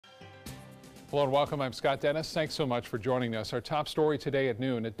Hello and welcome. I'm Scott Dennis. Thanks so much for joining us. Our top story today at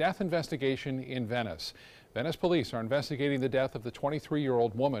noon, a death investigation in Venice. Venice police are investigating the death of the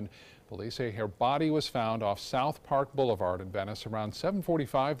 23-year-old woman. Police say her body was found off South Park Boulevard in Venice around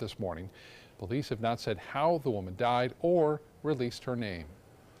 7:45 this morning. Police have not said how the woman died or released her name.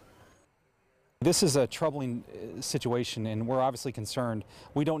 This is a troubling situation, and we're obviously concerned.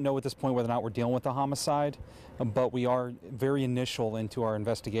 We don't know at this point whether or not we're dealing with a homicide, but we are very initial into our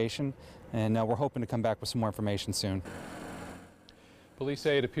investigation, and we're hoping to come back with some more information soon. Police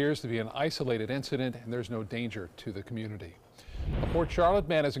say it appears to be an isolated incident and there's no danger to the community. A Port Charlotte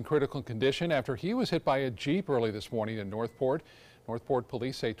man is in critical condition after he was hit by a Jeep early this morning in Northport. Northport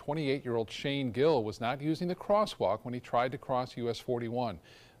police say 28-year-old Shane Gill was not using the crosswalk when he tried to cross US 41.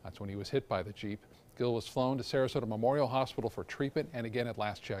 That's when he was hit by the Jeep. Gill was flown to Sarasota Memorial Hospital for treatment, and again at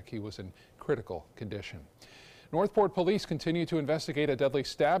last check he was in critical condition. Northport police continue to investigate a deadly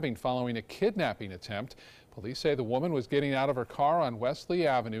stabbing following a kidnapping attempt. Police say the woman was getting out of her car on Wesley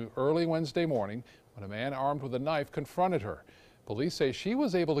Avenue early Wednesday morning when a man armed with a knife confronted her. Police say she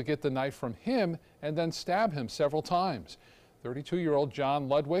was able to get the knife from him and then stab him several times. 32-year-old John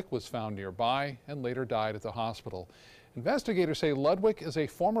Ludwig was found nearby and later died at the hospital. Investigators say Ludwig is a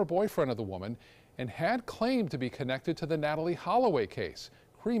former boyfriend of the woman and had claimed to be connected to the Natalie Holloway case,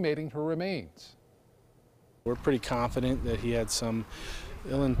 cremating her remains. We're pretty confident that he had some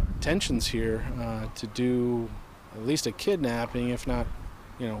ill intentions here to do at least a kidnapping. If not,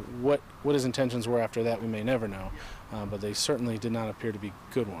 what his intentions were after that, we may never know. But they certainly did not appear to be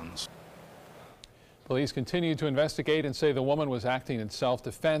good ones. Police continue to investigate and say the woman was acting in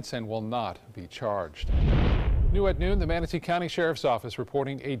self-defense and will not be charged. New at noon, the Manatee County Sheriff's Office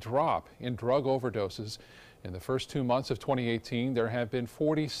reporting a drop in drug overdoses. In the first 2 months of 2018, there have been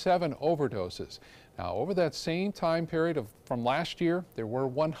 47 overdoses. Now, over that same time period from last year, there were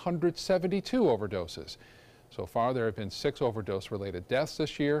 172 overdoses. So far, there have been 6 overdose-related deaths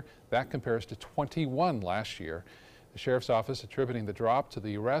this year. That compares to 21 last year. The Sheriff's Office attributing the drop to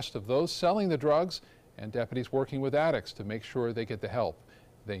the arrest of those selling the drugs and deputies working with addicts to make sure they get the help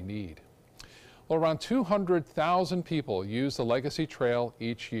they need. Well, around 200,000 people use the Legacy Trail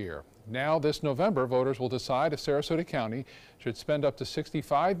each year. Now, this November, voters will decide if Sarasota County should spend up to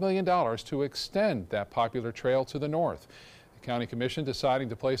 $65 million to extend that popular trail to the north. The County Commission deciding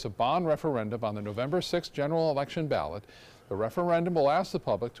to place a bond referendum on the November 6th general election ballot. The referendum will ask the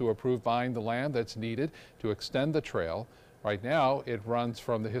public to approve buying the land that's needed to extend the trail. Right now, it runs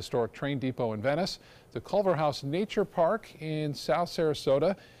from the historic train depot in Venice to Culver House Nature Park in South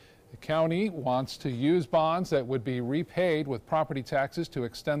Sarasota. The county wants to use bonds that would be repaid with property taxes to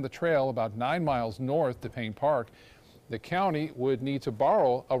extend the trail about 9 miles north to Payne Park. The county would need to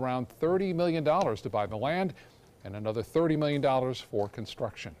borrow around $30 million to buy the land and another $30 million for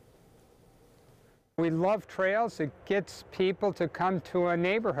construction. We love trails. It gets people to come to a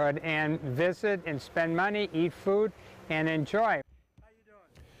neighborhood and visit and spend money, eat food, and enjoy.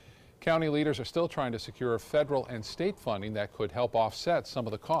 County leaders are still trying to secure federal and state funding that could help offset some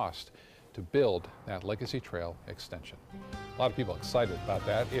of the cost to build that Legacy Trail extension. A lot of people excited about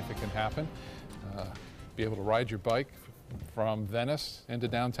that, if it can happen. Be able to ride your bike from Venice into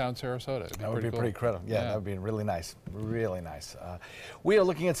downtown Sarasota. That would be pretty incredible. Yeah, that would be really nice. Really nice. We are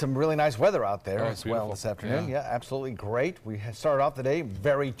looking at some really nice weather out there as well this afternoon. Yeah, absolutely great. We started off the day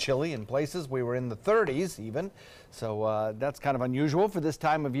very chilly in places. We were in the 30s even. So that's kind of unusual for this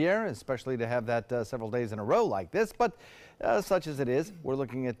time of year, especially to have that several days in a row like this. But such as it is, we're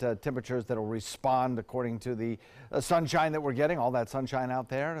looking at temperatures that will respond according to the sunshine that we're getting, all that sunshine out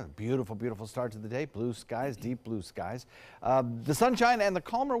there. A beautiful, beautiful start to the day. Blue skies, deep blue skies. The sunshine and the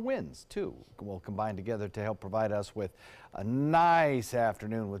calmer winds, too, will combine together to help provide us with a nice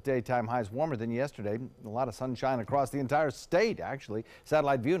afternoon with daytime highs warmer than yesterday. A lot of sunshine across the entire state, actually.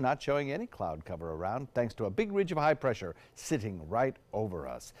 Satellite view not showing any cloud cover around, thanks to a big ridge of high pressure sitting right over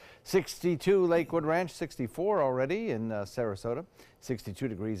us. 62 Lakewood Ranch, 64 already in Sarasota, 62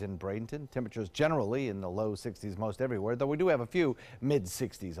 degrees in Bradenton. Temperatures generally in the low 60s most everywhere, though we do have a few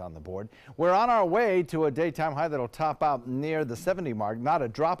mid-60s on the board. We're on our way to a daytime high that'll top out near the 70 mark. Not a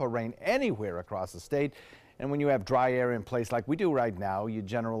drop of rain anywhere across the state. And when you have dry air in place like we do right now, you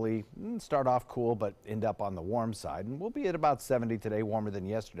generally start off cool but end up on the warm side. And we'll be at about 70 today, warmer than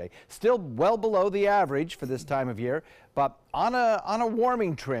yesterday. Still well below the average for this time of year, but on a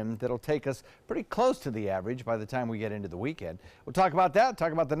warming trim that'll take us pretty close to the average by the time we get into the weekend. We'll talk about that,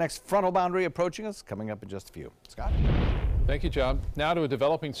 talk about the next frontal boundary approaching us coming up in just a few. Scott? Thank you, John. Now to a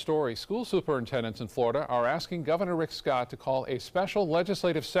developing story. School superintendents in Florida are asking Governor Rick Scott to call a special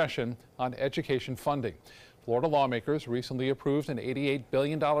legislative session on education funding. Florida lawmakers recently approved an $88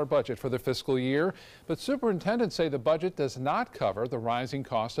 billion budget for the fiscal year, but superintendents say the budget does not cover the rising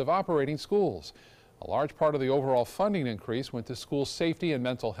cost of operating schools. A large part of the overall funding increase went to school safety and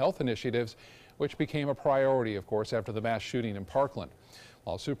mental health initiatives, which became a priority, of course, after the mass shooting in Parkland.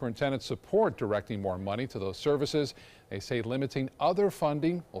 While superintendents support directing more money to those services, they say limiting other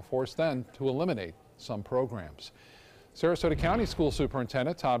funding will force them to eliminate some programs. Sarasota County School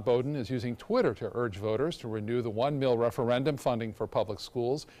Superintendent Todd Bowden is using Twitter to urge voters to renew the 1 mil referendum funding for public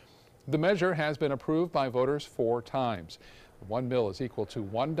schools. The measure has been approved by voters 4 times. 1 mil is equal to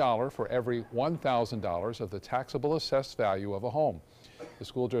 $1 for every $1,000 of the taxable assessed value of a home. The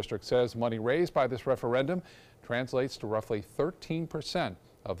school district says money raised by this referendum translates to roughly 13%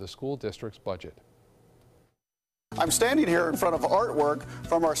 of the school district's budget. I'm standing here in front of artwork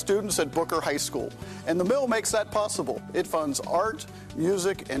from our students at Booker High School, and the mill makes that possible. It funds art,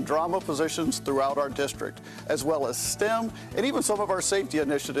 music, and drama positions throughout our district, as well as STEM, and even some of our safety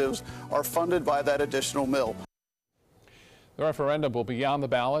initiatives are funded by that additional mill. The referendum will be on the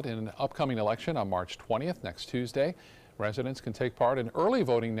ballot in an upcoming election on March 20th, next Tuesday. Residents can take part in early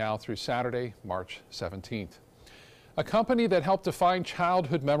voting now through Saturday, March 17th. A company that helped define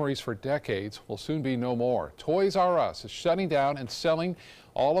childhood memories for decades will soon be no more. Toys R Us is shutting down and selling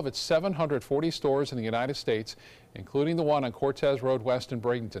all of its 740 stores in the United States, including the one on Cortez Road West in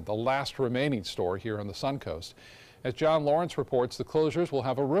Bradenton, the last remaining store here on the Suncoast. As John Lawrence reports, the closures will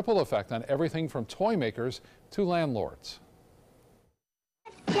have a ripple effect on everything from toy makers to landlords.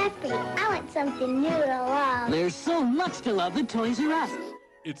 Jeffrey, I want something new to love. There's so much to love at Toys R Us.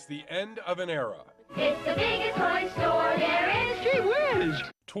 It's the end of an era. It's the biggest toy store there is. Gee whiz!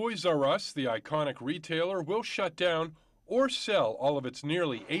 Toys R Us, the iconic retailer, will shut down or sell all of its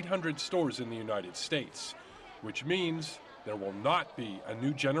nearly 800 stores in the United States, which means there will not be a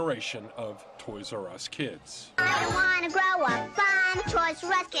new generation of Toys R Us kids. I want to grow up, I'm a Toys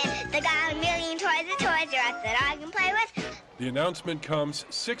R Us kid. They got a million toys at Toys R Us that I can play with. The announcement comes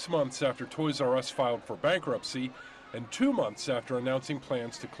 6 months after Toys R Us filed for bankruptcy and 2 months after announcing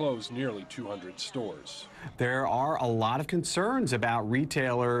plans to close nearly 200 stores. There are a lot of concerns about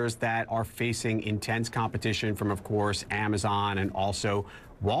retailers that are facing intense competition from, of course, Amazon and also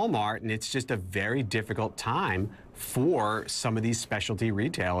Walmart, and it's just a very difficult time for some of these specialty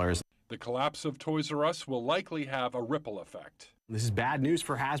retailers. The collapse of Toys R Us will likely have a ripple effect. This is bad news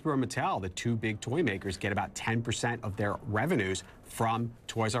for Hasbro and Mattel. The 2 big toy makers get about 10% of their revenues from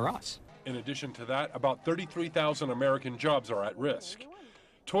Toys R Us. In addition to that, about 33,000 American jobs are at risk.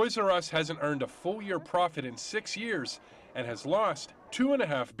 Toys R Us hasn't earned a full-year profit in 6 years and has lost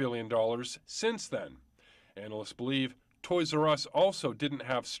 $2.5 billion since then. Analysts believe Toys R Us also didn't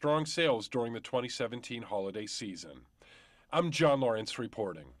have strong sales during the 2017 holiday season. I'm John Lawrence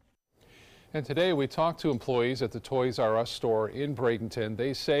reporting. And today we talked to employees at the Toys R Us store in Bradenton.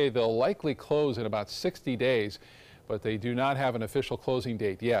 They say they'll likely close in about 60 days. But they do not have an official closing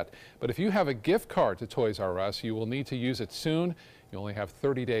date yet. But if you have a gift card to Toys R Us, you will need to use it soon. You only have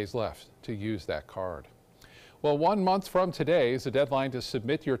 30 days left to use that card. Well, 1 month from today is the deadline to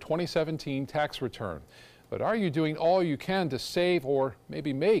submit your 2017 tax return. But are you doing all you can to save or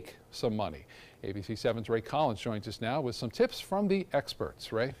maybe make some money? ABC 7's Ray Collins joins us now with some tips from the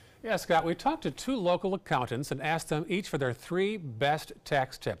experts. Ray? Yeah, Scott, we talked to 2 local accountants and asked them each for their 3 best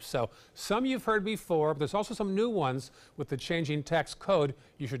tax tips. So some you've heard before, but there's also some new ones with the changing tax code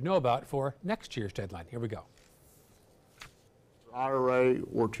you should know about for next year's deadline. Here we go. IRA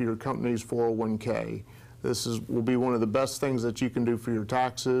or to your company's 401k. This will be one of the best things that you can do for your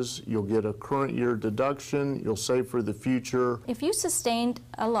taxes. You'll get a current year deduction. You'll save for the future. If you sustained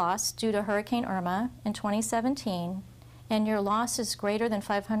a loss due to Hurricane Irma in 2017, and your loss is greater than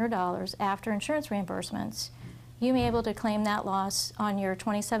 $500 after insurance reimbursements, you may be able to claim that loss on your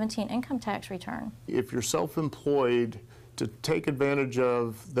 2017 income tax return. If you're self-employed, to take advantage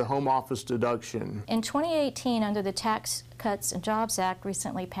of the home office deduction. In 2018, under the Tax Cuts and Jobs Act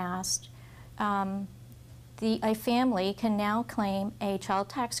recently passed, a family can now claim a child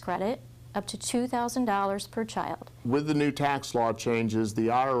tax credit up to $2,000 per child. With the new tax law changes, the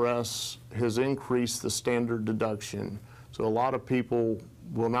IRS has increased the standard deduction. So a lot of people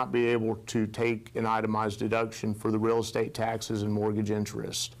will not be able to take an itemized deduction for the real estate taxes and mortgage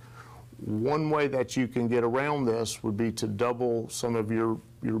interest. One way that you can get around this would be to double some of your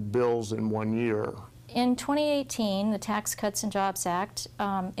bills in 1 year. In 2018, the Tax Cuts and Jobs Act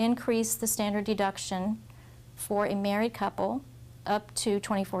increased the standard deduction for a married couple up to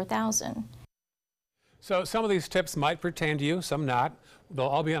 $24,000. So some of these tips might pertain to you, some not. They'll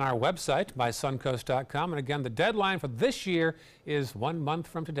all be on our website, mysuncoast.com. And again, the deadline for this year is 1 month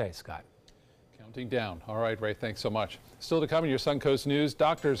from today, Scott. Counting down. All right, Ray, thanks so much. Still to come in your Suncoast News,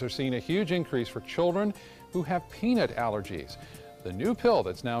 doctors are seeing a huge increase for children who have peanut allergies. The new pill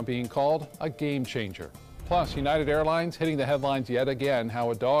that's now being called a game changer. Plus, United Airlines hitting the headlines yet again,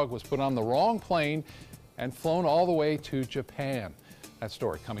 how a dog was put on the wrong plane and flown all the way to Japan. That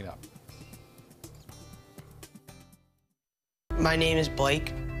story coming up. My name is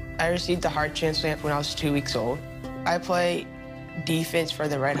Blake. I received a heart transplant when I was 2 weeks old. I play defense for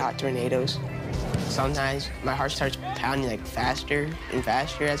the Red Hot Tornadoes. Sometimes my heart starts pounding like faster and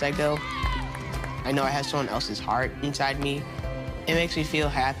faster as I go. I know I have someone else's heart inside me. It makes me feel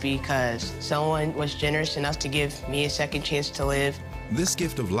happy because someone was generous enough to give me a second chance to live. This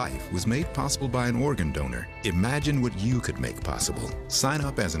gift of life was made possible by an organ donor. Imagine what you could make possible. Sign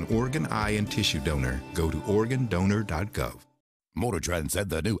up as an organ, eye, and tissue donor. Go to organdonor.gov. Motor Trend said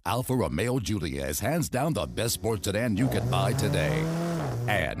the new Alfa Romeo Giulia is hands down the best sports sedan you can buy today.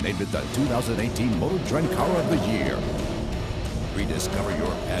 And named it the 2018 Motor Trend Car of the Year. Rediscover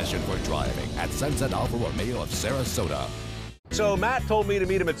your passion for driving at Sunset Alfa Romeo of Sarasota. So Matt told me to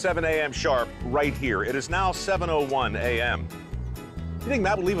meet him at 7 a.m. sharp right here. It is now 7:01 a.m. You think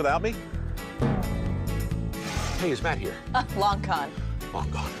Matt will leave without me? Hey, is Matt here? Long gone. Long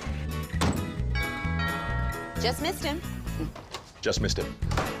gone. Just missed him. Just missed him.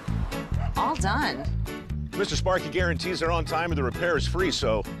 All done. Mr. Sparky guarantees they're on time and the repair is free,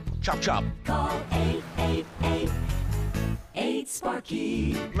 so chop chop. Call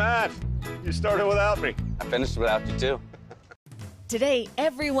 888-8-SPARKY. Matt, you started without me. I finished without you, too. Today,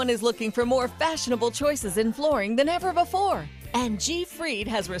 everyone is looking for more fashionable choices in flooring than ever before. And G. Fried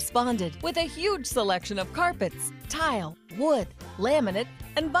has responded with a huge selection of carpets, tile, wood, laminate,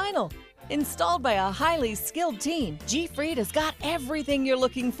 and vinyl. Installed by a highly skilled team, G. Fried has got everything you're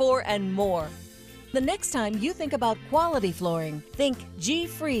looking for and more. The next time you think about quality flooring, think G.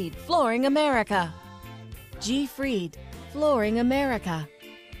 Fried Flooring America. G. Fried Flooring America.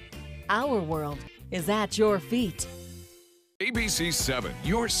 Our world is at your feet. ABC 7,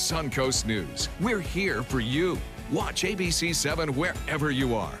 your Suncoast News. We're here for you. Watch ABC 7 wherever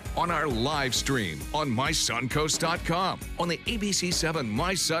you are, on our live stream, on mysuncoast.com, on the ABC 7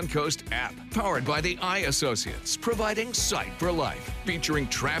 My Suncoast app, powered by the Eye Associates, providing sight for life, featuring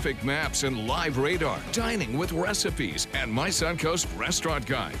traffic maps and live radar, dining with recipes, and My Suncoast Restaurant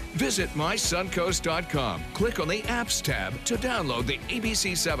Guide. Visit mysuncoast.com. Click on the Apps tab to download the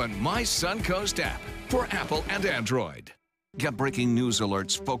ABC 7 My Suncoast app for Apple and Android. Get breaking news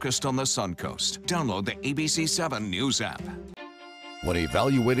alerts focused on the Suncoast. Download the ABC 7 News app. When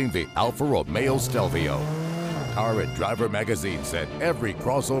evaluating the Alfa Romeo Stelvio, Car and Driver magazine said every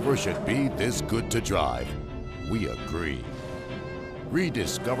crossover should be this good to drive. We agree.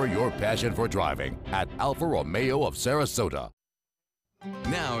 Rediscover your passion for driving at Alfa Romeo of Sarasota.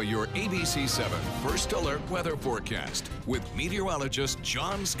 Now your ABC 7 First Alert Weather Forecast with meteorologist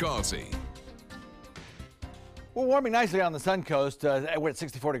John Scalzi. We're warming nicely on the Suncoast. We're at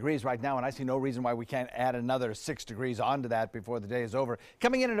 64 degrees right now, and I see no reason why we can't add another 6 degrees onto that before the day is over.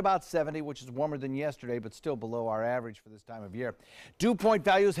 Coming in at about 70, which is warmer than yesterday, but still below our average for this time of year. Dew point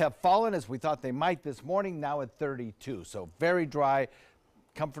values have fallen as we thought they might this morning, now at 32. So very dry,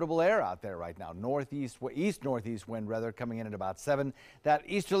 comfortable air out there right now. East-northeast wind, rather, coming in at about 7. That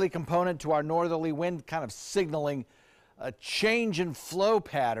easterly component to our northerly wind kind of signaling a change in flow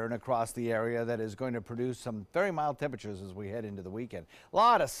pattern across the area that is going to produce some very mild temperatures as we head into the weekend. A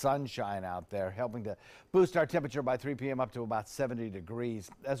lot of sunshine out there, helping to boost our temperature by 3 p.m. up to about 70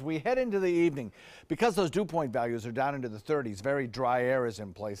 degrees. As we head into the evening, because those dew point values are down into the 30s, very dry air is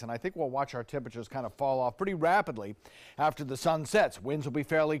in place, and I think we'll watch our temperatures kind of fall off pretty rapidly after the sun sets. Winds will be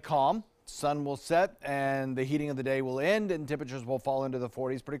fairly calm. Sun will set and the heating of the day will end and temperatures will fall into the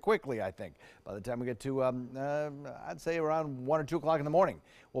 40s pretty quickly, I think. By the time we get to, I'd say around 1 or 2 o'clock in the morning.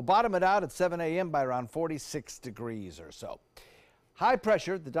 We'll bottom it out at 7 a.m. by around 46 degrees or so. High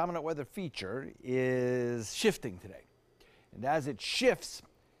pressure, the dominant weather feature, is shifting today. And as it shifts,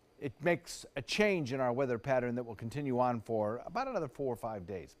 it makes a change in our weather pattern that will continue on for about another 4 or 5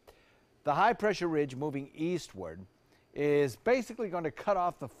 days. The high pressure ridge moving eastward is basically going to cut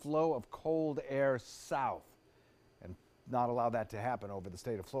off the flow of cold air south and not allow that to happen over the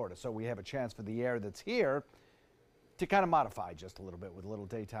state of Florida. So we have a chance for the air that's here to kind of modify just a little bit with a little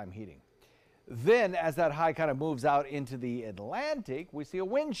daytime heating. Then as that high kind of moves out into the Atlantic, we see a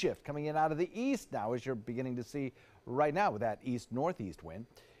wind shift coming in out of the east now, as you're beginning to see right now with that east-northeast wind.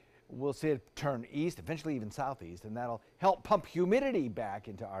 We'll see it turn east, eventually even southeast, and that'll help pump humidity back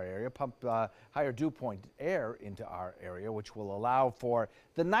into our area, pump higher dew point air into our area, which will allow for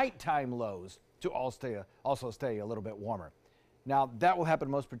the nighttime lows to also stay a little bit warmer. Now, that will happen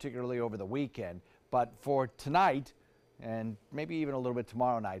most particularly over the weekend, but for tonight and maybe even a little bit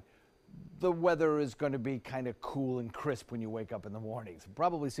tomorrow night, the weather is going to be kind of cool and crisp when you wake up in the mornings. We'll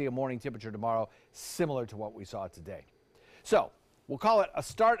probably see a morning temperature tomorrow similar to what we saw today. So we'll call it a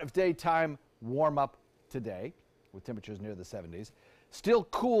start of daytime warm-up today with temperatures near the 70s. Still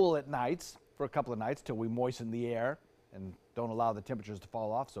cool at nights for a couple of nights till we moisten the air and don't allow the temperatures to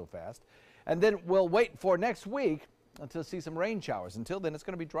fall off so fast. And then we'll wait for next week until see some rain showers. Until then, it's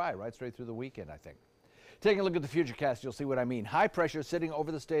going to be dry right straight through the weekend, I think. Taking a look at the futurecast, you'll see what I mean. High pressure sitting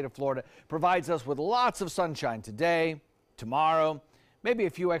over the state of Florida provides us with lots of sunshine today, tomorrow, maybe a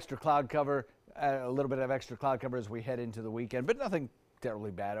few extra cloud cover, a little bit of extra cloud cover as we head into the weekend, but nothing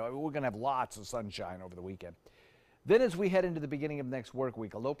terribly bad. We're going to have lots of sunshine over the weekend. Then as we head into the beginning of next work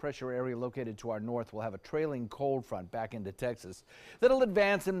week, a low pressure area located to our north will have a trailing cold front back into Texas that'll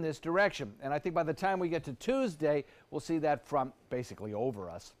advance in this direction. And I think by the time we get to Tuesday, we'll see that front basically over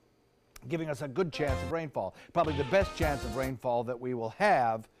us, giving us a good chance of rainfall, probably the best chance of rainfall that we will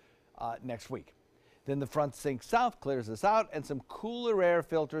have next week. Then the front sinks south, clears us out, and some cooler air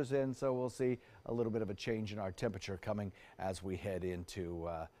filters in, so we'll see a little bit of a change in our temperature coming as we head into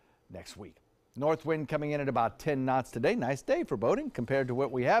next week. North wind coming in at about 10 knots today. Nice day for boating compared to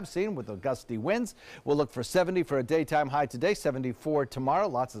what we have seen with the gusty winds. We'll look for 70 for a daytime high today, 74 tomorrow.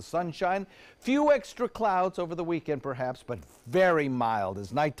 Lots of sunshine. Few extra clouds over the weekend perhaps, but very mild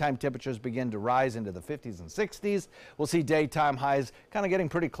as nighttime temperatures begin to rise into the 50s and 60s. We'll see daytime highs kind of getting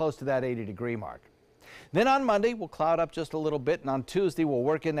pretty close to that 80-degree mark. Then on Monday, we'll cloud up just a little bit, and on Tuesday, we'll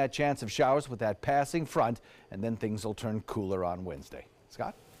work in that chance of showers with that passing front, and then things will turn cooler on Wednesday.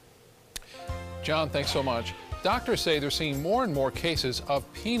 Scott? John, thanks so much. Doctors say they're seeing more and more cases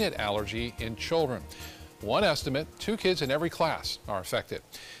of peanut allergy in children. One estimate, 2 kids in every class are affected.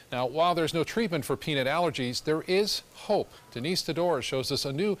 Now, while there's no treatment for peanut allergies, there is hope. Denise Tador shows us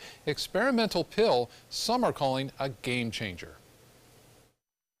a new experimental pill some are calling a game changer.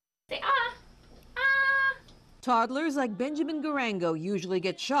 Say ah! Toddlers like Benjamin Garango usually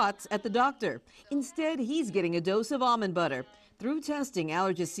get shots at the doctor. Instead, he's getting a dose of almond butter. Through testing,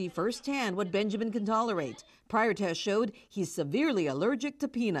 allergists see firsthand what Benjamin can tolerate. Prior tests showed he's severely allergic to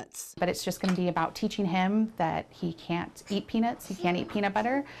peanuts. But it's just going to be about teaching him that he can't eat peanuts, he can't eat peanut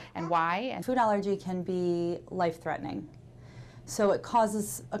butter, and why. Food allergy can be life-threatening. So it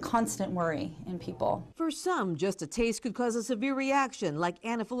causes a constant worry in people. For some, just a taste could cause a severe reaction like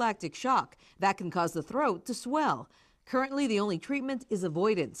anaphylactic shock. That can cause the throat to swell. Currently, the only treatment is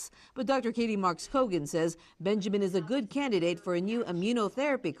avoidance. But Dr. Katie Marks-Kogan says Benjamin is a good candidate for a new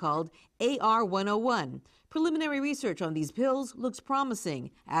immunotherapy called AR-101. Preliminary research on these pills looks promising.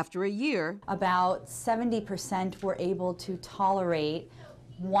 After a year, about 70% were able to tolerate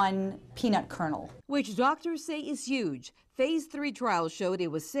 1 peanut kernel, which doctors say is huge. Phase 3 trials showed it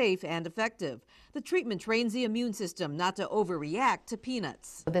was safe and effective. The treatment trains the immune system not to overreact to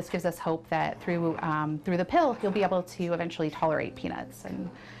peanuts. This gives us hope that through the pill, he'll be able to eventually tolerate peanuts, and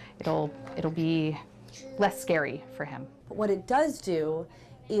it'll be less scary for him. But what it does do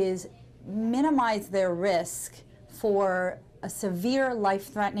is minimize their risk for a severe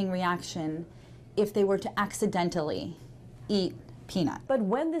life-threatening reaction if they were to accidentally eat peanut. But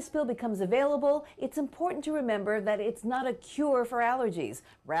when this pill becomes available, it's important to remember that it's not a cure for allergies.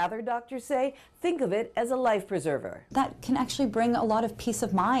 Rather, doctors say, think of it as a life preserver. That can actually bring a lot of peace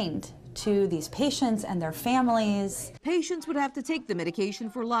of mind to these patients and their families. Patients would have to take the medication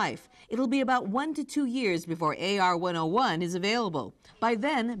for life. It'll be about 1 to 2 years before AR-101 is available. By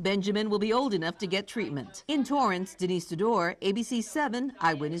then, Benjamin will be old enough to get treatment. In Torrance, Denise Tador, ABC 7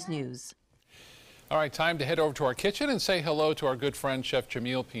 Eyewitness News. All right, time to head over to our kitchen and say hello to our good friend, Chef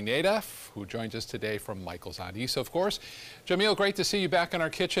Jamil Pineda, who joins us today from Michael's on East, of course. Jamil, great to see you back in our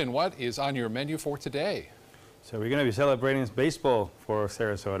kitchen. What is on your menu for today? So we're going to be celebrating baseball for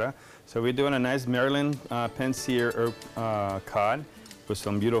Sarasota. So we're doing a nice Maryland Pensier herb cod with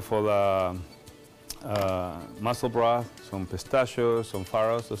some beautiful mussel broth, some pistachios, some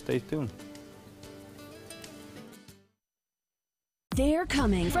farros, so stay tuned. They're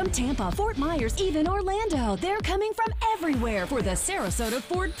coming from Tampa, Fort Myers, even Orlando. They're coming from everywhere for the Sarasota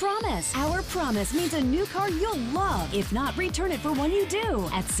Ford Promise. Our promise means a new car you'll love. If not, return it for one you do.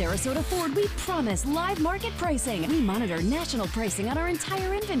 At Sarasota Ford, we promise live market pricing. We monitor national pricing on our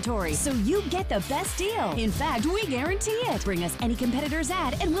entire inventory, so you get the best deal. In fact, we guarantee it. Bring us any competitor's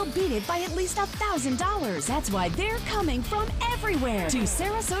ad, and we'll beat it by at least $1,000. That's why they're coming from everywhere to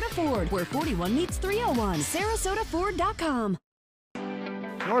Sarasota Ford, where 41 meets 301. SarasotaFord.com.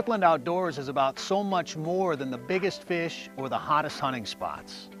 Northland Outdoors is about so much more than the biggest fish or the hottest hunting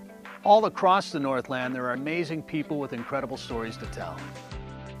spots. All across the Northland, there are amazing people with incredible stories to tell.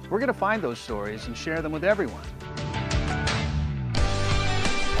 We're going to find those stories and share them with everyone.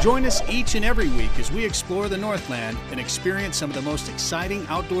 Join us each and every week as we explore the Northland and experience some of the most exciting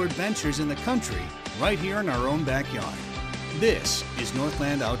outdoor adventures in the country right here in our own backyard. This is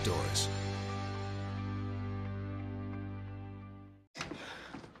Northland Outdoors.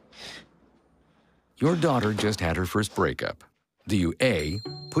 Your daughter just had her first breakup. Do you A,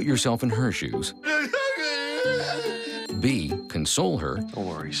 put yourself in her shoes, B, console her, don't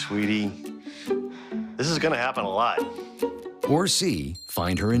worry, sweetie. This is gonna happen a lot. or C,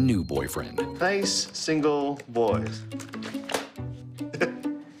 find her a new boyfriend? Nice, single boys.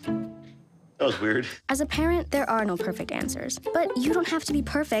 That was weird. As a parent, there are no perfect answers. But you don't have to be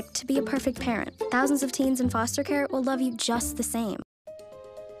perfect to be a perfect parent. Thousands of teens in foster care will love you just the same.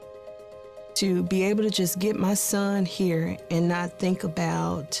 To be able to just get my son here and not think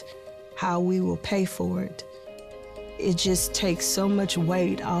about how we will pay for it, it just takes so much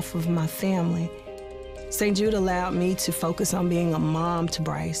weight off of my family. St. Jude allowed me to focus on being a mom to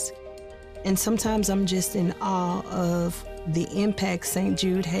Bryce. And sometimes I'm just in awe of the impact St.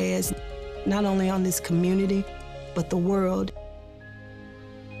 Jude has, not only on this community, but the world.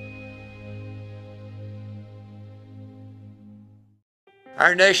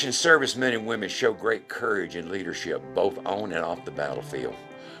 Our nation's servicemen and women show great courage and leadership, both on and off the battlefield.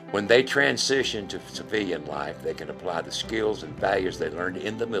 When they transition to civilian life, they can apply the skills and values they learned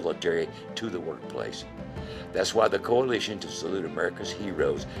in the military to the workplace. That's why the Coalition to Salute America's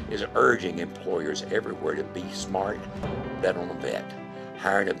Heroes is urging employers everywhere to be smart, bet on a vet.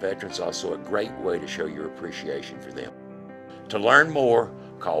 Hiring a veteran is also a great way to show your appreciation for them. To learn more,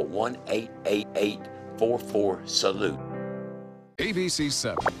 call 1-888-44-SALUTE. ABC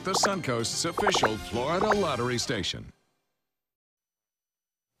 7, the Suncoast's official Florida lottery station.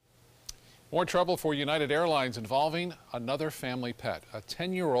 More trouble for United Airlines involving another family pet. A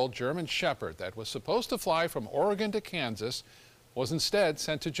 10-year-old German Shepherd that was supposed to fly from Oregon to Kansas was instead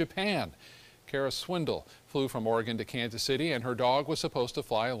sent to Japan. Kara Swindle flew from Oregon to Kansas City, and her dog was supposed to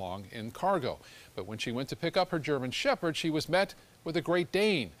fly along in cargo. But when she went to pick up her German Shepherd, she was met with a Great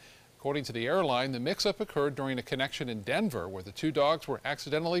Dane. According to the airline, the mix-up occurred during a connection in Denver where the two dogs were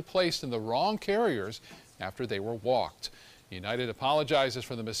accidentally placed in the wrong carriers after they were walked. United apologizes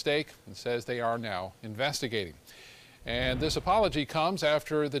for the mistake and says they are now investigating. And this apology comes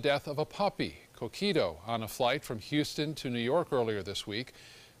after the death of a puppy, Coquito, on a flight from Houston to New York earlier this week.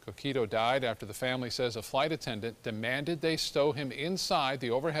 Coquito died after the family says a flight attendant demanded they stow him inside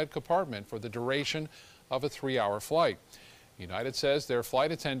the overhead compartment for the duration of a 3-hour flight. United says their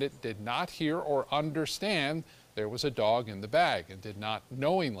flight attendant did not hear or understand there was a dog in the bag and did not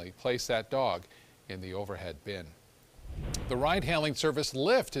knowingly place that dog in the overhead bin. The ride-hailing service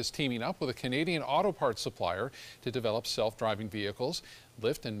Lyft is teaming up with a Canadian auto parts supplier to develop self-driving vehicles.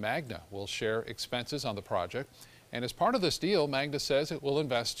 Lyft and Magna will share expenses on the project. And as part of this deal, Magna says it will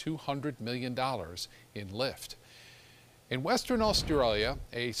invest $200 million in Lyft. In Western Australia,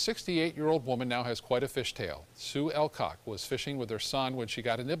 a 68-year-old woman now has quite a fishtail. Sue Elcock was fishing with her son when she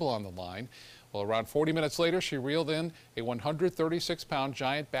got a nibble on the line. Well, around 40 minutes later, she reeled in a 136-pound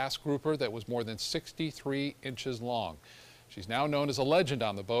giant bass grouper that was more than 63 inches long. She's now known as a legend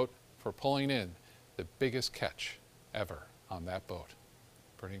on the boat for pulling in the biggest catch ever on that boat.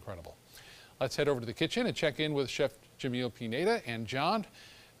 Pretty incredible. Let's head over to the kitchen and check in with Chef Jamil Pineda and John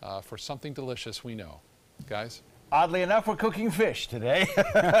for something delicious we know. Guys? Oddly enough, we're cooking fish today.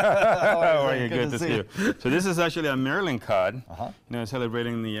 How are you? Good to see you. So this is actually a Maryland cod,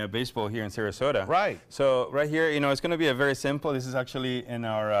 celebrating the baseball here in Sarasota. Right. So right here, it's going to be a very simple. This is actually in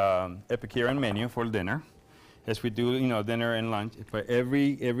our Epicurean menu for dinner. As we do, dinner and lunch. But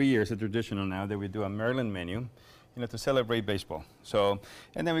every year, it's a traditional now that we do a Maryland menu, to celebrate baseball. So,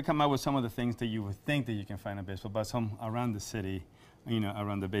 and then we come up with some of the things that you would think that you can find in baseball, but some around the city,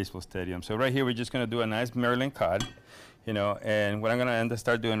 around the baseball stadium. So right here, we're just going to do a nice Maryland cod, and what I'm going to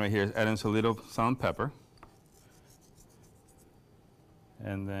start doing right here is adding some little salt and pepper.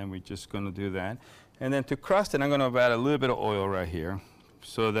 And then we're just going to do that. And then to crust it, I'm going to add a little bit of oil right here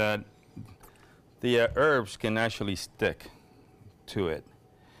so that the herbs can actually stick to it.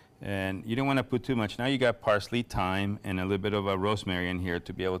 And you don't want to put too much. Now you got parsley, thyme, and a little bit of a rosemary in here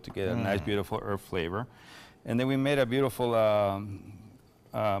to be able to get a nice, beautiful herb flavor. And then we made a beautiful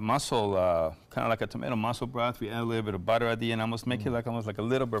mussel, kind of like a tomato mussel broth. We add a little bit of butter at the end, almost make it like almost like a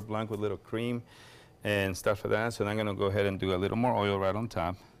little beurre blanc with a little cream and stuff like that. So I'm going to go ahead and do a little more oil right on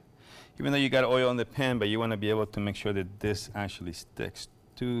top. Even though you got oil in the pan, but you want to be able to make sure that this actually sticks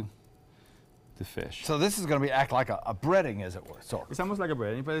to the fish. So this is going to act like a breading, as it were. So it's almost like a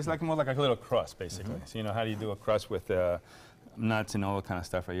breading, but it's like more like a little crust, basically. So you know how do you do a crust with nuts and all that kind of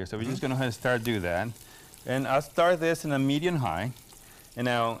stuff right here. So we're just going to go ahead and start do that. And I'll start this in a medium high. And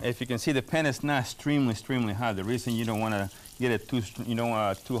now, if you can see, the pan is not extremely hot. The reason you don't want to get it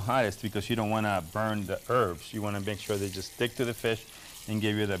too hot is because you don't want to burn the herbs. You want to make sure they just stick to the fish and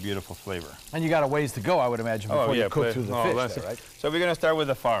give you that beautiful flavor. And you got a ways to go, I would imagine, before you cook through the fish there, right? So we're going to start with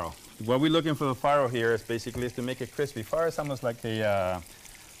the faro. What we're looking for the faro here is basically to make it crispy. Faro is almost like a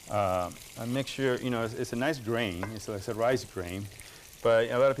mixture, you know, it's a nice grain. It's like a rice grain, but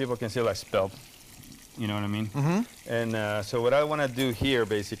a lot of people consider like spelt. You know what I mean? And so what I want to do here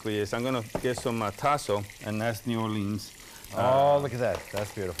basically is I'm going to get some tasso, and that's New Orleans. Oh, look at that.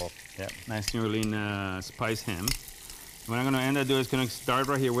 That's beautiful. Yeah, nice New Orleans spice ham. What I'm going to end up doing is going to start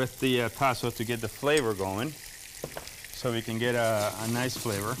right here with the tasso to get the flavor going, so we can get a nice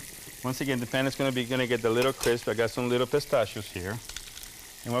flavor. Once again, the pan is going to get a little crisp. I got some little pistachios here.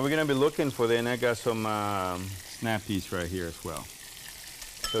 And what we're going to be looking for then, I got some snap peas right here as well.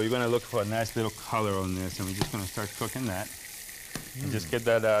 So you're going to look for a nice little color on this, and we're just going to start cooking that. And just get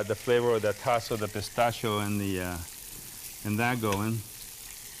that the flavor of the tasso, the pistachio, and that going.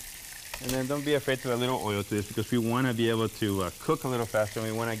 And then don't be afraid to add a little oil to this, because we want to be able to cook a little faster,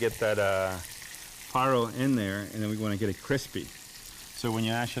 and we want to get that faro in there, and then we want to get it crispy. So when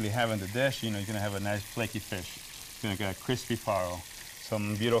you actually have in the dish, you know, you're going to have a nice flaky fish. You're going to get a crispy faro,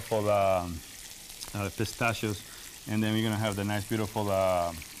 some beautiful pistachios, and then we're going to have the nice, beautiful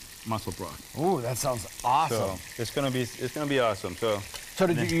mussel broth. Ooh, that sounds awesome. So it's going to be awesome. So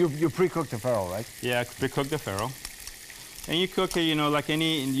did you pre-cook the faro, right? Yeah, I pre-cooked the faro. And you cook it, you know, like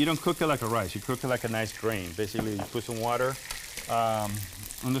you don't cook it like a rice. You cook it like a nice grain. Basically, you put some water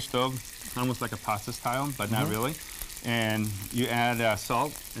on the stove, almost like a pasta style, but not really. And you add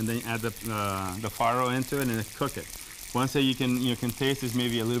salt, and then you add the faro into it, and then cook it. Once you can taste this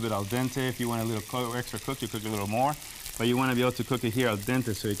maybe a little bit al dente. If you want a little extra cooked, you cook a little more. But you want to be able to cook it here al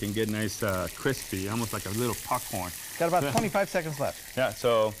dente so you can get nice crispy, almost like a little popcorn. Got about 25 seconds left. Yeah,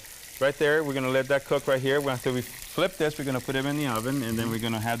 so right there, we're going to let that cook right here. After we flip this, we're going to put it in the oven, and then we're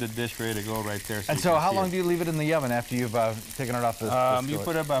going to have the dish ready to go right there. And so how long do you leave it in the oven after you've taken it off the skillet? You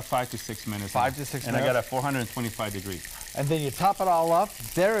put it about 5 to 6 minutes. 5 to 6 minutes? And I got a 425 degrees. And then you top it all up.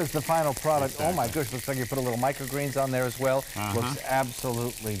 There is the final product. Exactly. Oh my gosh, looks like you put a little microgreens on there as well. Looks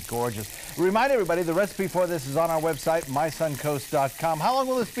absolutely gorgeous. Remind everybody, the recipe for this is on our website, mysuncoast.com. How long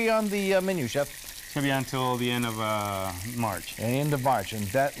will this be on the menu, Chef? It's going to be until the end of March. End of March, and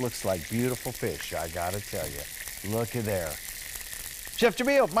that looks like beautiful fish, I got to tell you. Look at there. Chef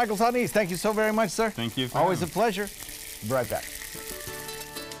Jamil, Michael Sarnese, thank you so very much, sir. Thank you. Always a pleasure. Be right back.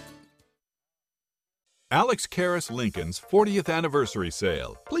 Alex Karras Lincoln's 40th anniversary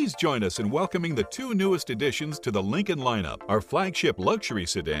sale. Please join us in welcoming the two newest additions to the Lincoln lineup, our flagship luxury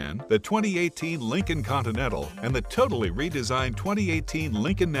sedan, the 2018 Lincoln Continental, and the totally redesigned 2018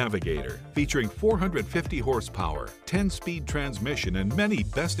 Lincoln Navigator, featuring 450 horsepower, 10-speed transmission, and many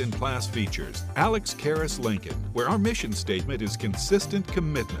best-in-class features. Alex Karras Lincoln, where our mission statement is consistent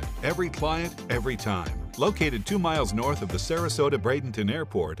commitment, every client, every time. Located 2 miles north of the Sarasota-Bradenton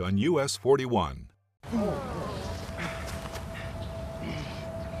Airport on US 41. I'll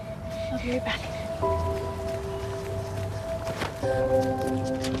be right back.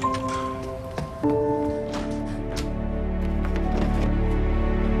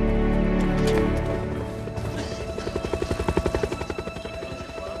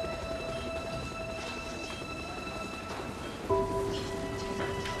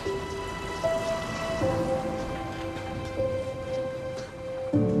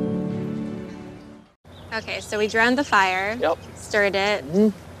 Okay, so we drowned the fire, stirred it,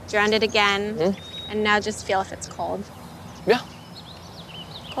 drowned it again, and now just feel if it's cold. Yeah.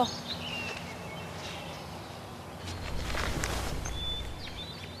 Cool.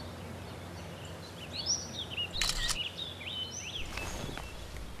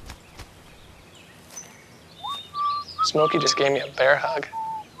 Smokey just gave me a bear hug.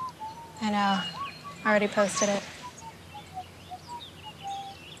 I know. Already posted it.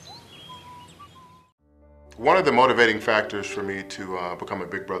 One of the motivating factors for me to become a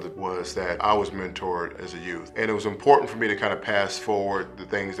Big Brother was that I was mentored as a youth. And it was important for me to kind of pass forward the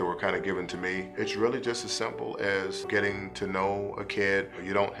things that were kind of given to me. It's really just as simple as getting to know a kid.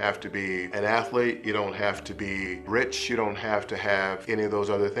 You don't have to be an athlete. You don't have to be rich. You don't have to have any of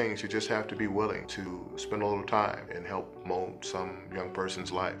those other things. You just have to be willing to spend a little time and help mold some young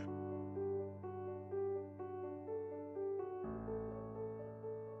person's life.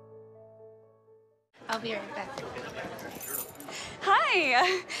 I'll be right back.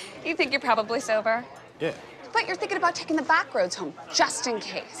 Hi. You think you're probably sober? Yeah. But you're thinking about taking the back roads home, just in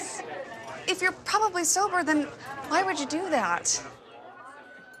case. If you're probably sober, then why would you do that?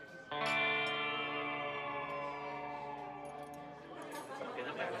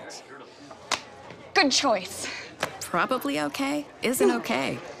 Good choice. Probably okay isn't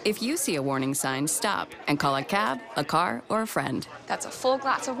okay. If you see a warning sign, stop and call a cab, a car, or a friend. That's a full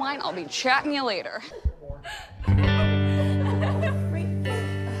glass of wine. I'll be chatting you later. Thank you.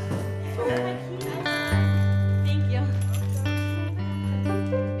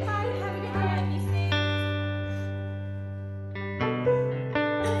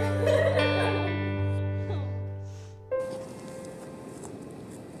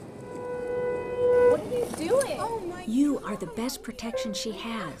 What are you doing? You are the best protection she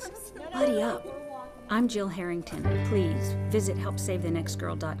has. Buddy up. I'm Jill Harrington. Please visit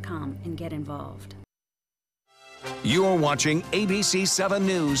helpsavethenextgirl.com and get involved. You're watching ABC 7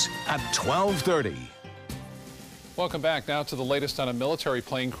 News at 12:30. Welcome back now to the latest on a military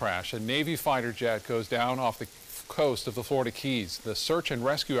plane crash. A Navy fighter jet goes down off the coast of the Florida Keys. The search and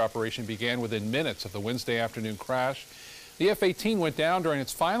rescue operation began within minutes of the Wednesday afternoon crash. The F-18 went down during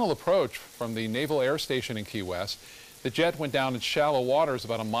its final approach from the Naval Air Station in Key West. The jet went down in shallow waters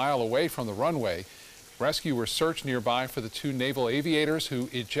about a mile away from the runway. Rescuers searched nearby for the two naval aviators who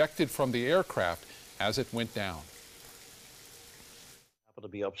ejected from the aircraft as it went down. Happened to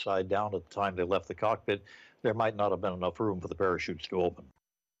be upside down at the time they left the cockpit. There might not have been enough room for the parachutes to open.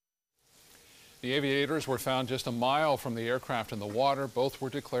 The aviators were found just a mile from the aircraft in the water. Both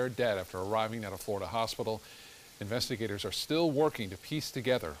were declared dead after arriving at a Florida hospital. Investigators are still working to piece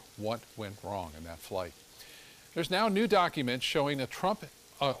together what went wrong in that flight. There's now new documents showing a Trump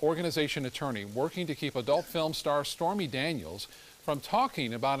organization attorney working to keep adult film star Stormy Daniels from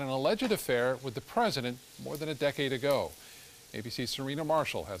talking about an alleged affair with the president more than a decade ago. ABC's Serena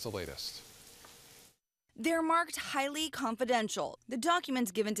Marshall has the latest. They're marked highly confidential. The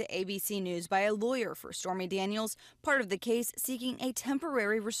documents given to ABC News by a lawyer for Stormy Daniels, part of the case seeking a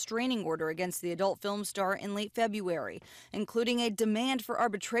temporary restraining order against the adult film star in late February, including a demand for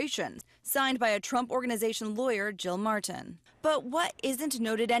arbitration, signed by a Trump Organization lawyer, Jill Martin. But what isn't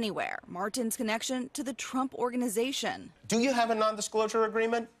noted anywhere? Martin's connection to the Trump Organization. Do you have a non-disclosure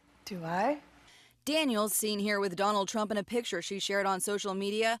agreement? Do I? Daniels, seen here with Donald Trump in a picture she shared on social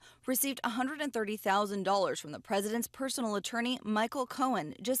media, received $130,000 from the president's personal attorney, Michael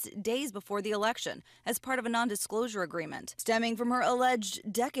Cohen, just days before the election as part of a non-disclosure agreement, stemming from her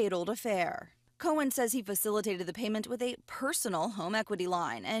alleged decade-old affair. Cohen says he facilitated the payment with a personal home equity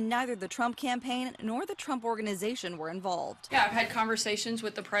line, and neither the Trump campaign nor the Trump Organization were involved. Yeah, I've had conversations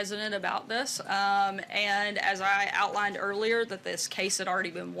with the president about this, and as I outlined earlier, that this case had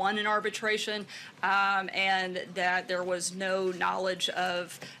already been won in arbitration, and that there was no knowledge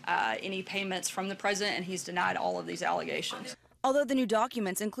of any payments from the president, and he's denied all of these allegations. Although the new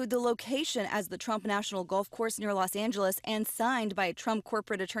documents include the location as the Trump National Golf Course near Los Angeles and signed by Trump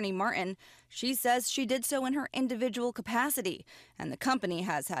corporate attorney Martin, she says she did so in her individual capacity, and the company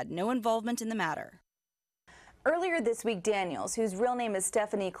has had no involvement in the matter. Earlier this week, Daniels, whose real name is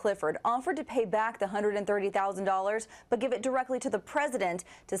Stephanie Clifford, offered to pay back the $130,000, but give it directly to the president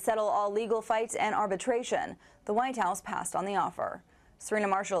to settle all legal fights and arbitration. The White House passed on the offer. Serena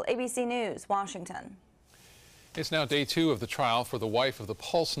Marshall, ABC News, Washington. It's now day 2 of the trial for the wife of the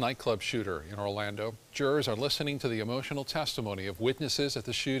Pulse nightclub shooter in Orlando. Jurors are listening to the emotional testimony of witnesses at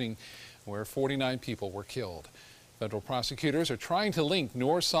the shooting where 49 people were killed. Federal prosecutors are trying to link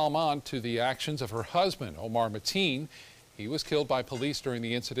Noor Salman to the actions of her husband, Omar Mateen. He was killed by police during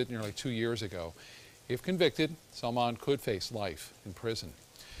the incident nearly 2 years ago. If convicted, Salman could face life in prison.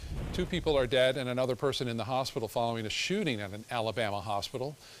 2 people are dead and another person in the hospital following a shooting at an Alabama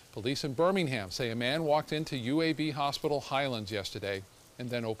hospital. Police in Birmingham say a man walked into UAB Hospital Highlands yesterday and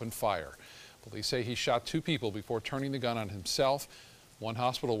then opened fire. Police say he shot 2 people before turning the gun on himself. 1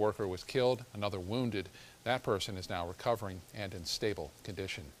 hospital worker was killed, another wounded. That person is now recovering and in stable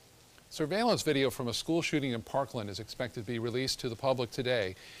condition. Surveillance video from a school shooting in Parkland is expected to be released to the public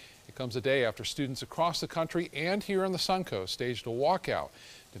today. It comes a day after students across the country and here on the Suncoast staged a walkout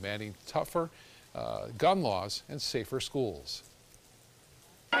demanding tougher gun laws and safer schools.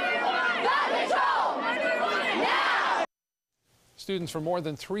 Students from more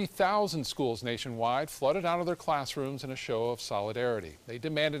than 3,000 schools nationwide flooded out of their classrooms in a show of solidarity. They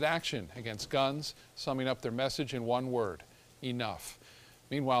demanded action against guns, summing up their message in one word: enough.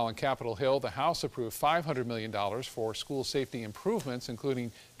 Meanwhile, on Capitol Hill, the House approved $500 million for school safety improvements,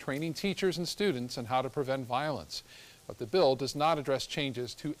 including training teachers and students on how to prevent violence. But the bill does not address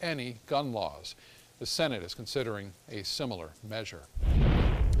changes to any gun laws. The Senate is considering a similar measure.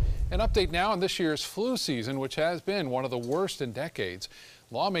 An update now on this year's flu season, which has been one of the worst in decades.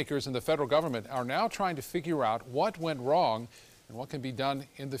 Lawmakers in the federal government are now trying to figure out what went wrong and what can be done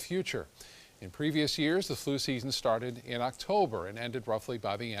in the future. In previous years, the flu season started in October and ended roughly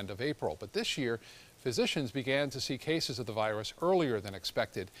by the end of April. But this year, physicians began to see cases of the virus earlier than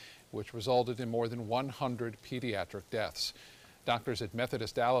expected, which resulted in more than 100 pediatric deaths. Doctors at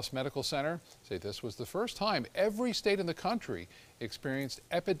Methodist Dallas Medical Center say this was the first time every state in the country experienced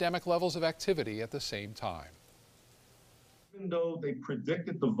epidemic levels of activity at the same time. Even though they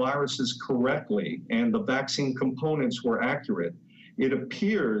predicted the viruses correctly and the vaccine components were accurate, it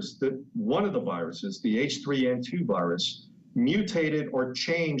appears that one of the viruses, the H3N2 virus, mutated or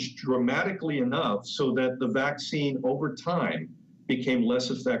changed dramatically enough so that the vaccine over time became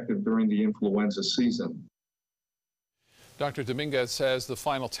less effective during the influenza season. Dr. Dominguez says the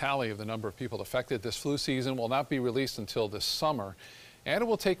final tally of the number of people affected this flu season will not be released until this summer, and it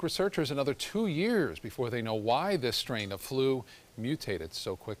will take researchers another 2 years before they know why this strain of flu mutated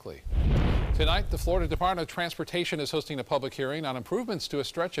so quickly. Tonight, the Florida Department of Transportation is hosting a public hearing on improvements to a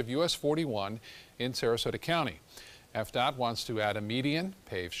stretch of US 41 in Sarasota County. FDOT wants to add a median,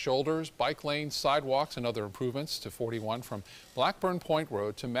 paved shoulders, bike lanes, sidewalks, and other improvements to 41 from Blackburn Point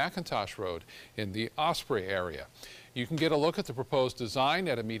Road to McIntosh Road in the Osprey area. You can get a look at the proposed design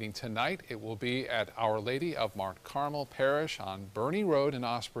at a meeting tonight. It will be at Our Lady of Mount Carmel Parish on Burney Road in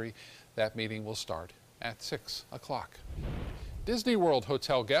Osprey. That meeting will start at 6 o'clock. Disney World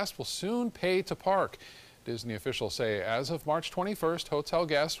hotel guests will soon pay to park. Disney officials say as of March 21st, hotel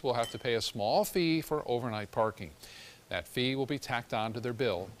guests will have to pay a small fee for overnight parking. That fee will be tacked on to their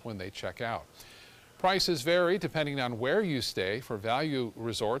bill when they check out. Prices vary depending on where you stay. For value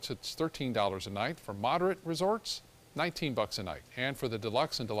resorts, it's $13 a night. For moderate resorts, $19 a night. And for the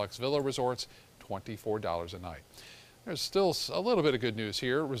deluxe and deluxe villa resorts, $24 a night. There's still a little bit of good news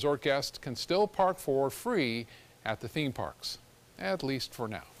here. Resort guests can still park for free at the theme parks, at least for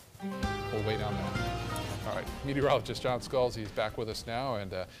now. We'll wait on that. All right, meteorologist John Scalzi is back with us now,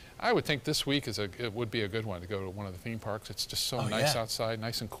 and I would think this week it would be a good one to go to one of the theme parks. It's just so nice outside,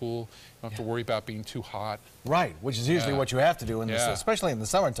 nice and cool. You don't have to worry about being too hot. Right, which is usually what you have to do in this, especially in the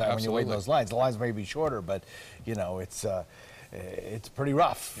summertime when you wait in those lines. The lines may be shorter, but you know it's pretty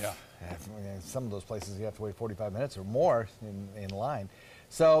rough. Yeah. Some of those places you have to wait 45 minutes or more in line.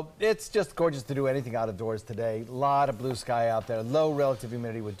 So it's just gorgeous to do anything out of doors today. A lot of blue sky out there, low relative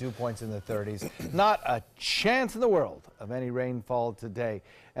humidity with dew points in the 30s. Not a chance in the world of any rainfall today.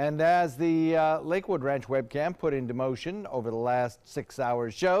 And as the Lakewood Ranch webcam put into motion over the last 6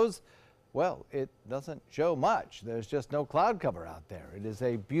 hours shows, well, it doesn't show much. There's just no cloud cover out there. It is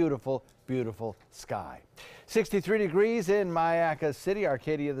a beautiful, beautiful sky. 63 degrees in Mayaca City,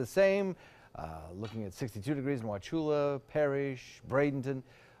 Arcadia the same. Looking at 62 degrees in Wauchula, Parrish, Bradenton.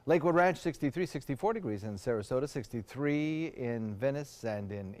 Lakewood Ranch, 63, 64 degrees in Sarasota, 63 in Venice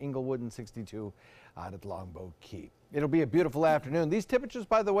and in Inglewood, and 62 out at Longboat Key. It'll be a beautiful afternoon. These temperatures,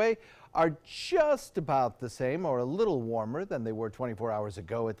 by the way, are just about the same or a little warmer than they were 24 hours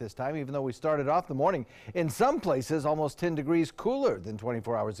ago at this time, even though we started off the morning in some places almost 10 degrees cooler than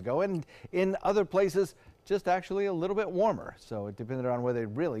 24 hours ago, and in other places just actually a little bit warmer. So it depended on whether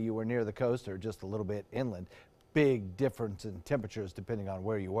really you were near the coast or just a little bit inland. Big difference in temperatures depending on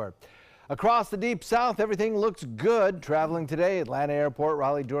where you were. Across the deep south, everything looks good. Traveling today, Atlanta Airport,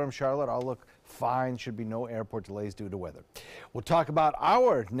 Raleigh, Durham, Charlotte all look fine. Should be no airport delays due to weather. We'll talk about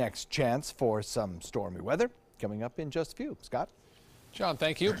our next chance for some stormy weather coming up in just a few. Scott? John,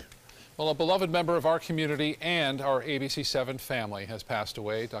 thank you. Well, a beloved member of our community and our ABC7 family has passed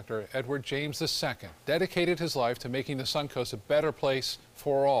away. Dr. Edward James II dedicated his life to making the Suncoast a better place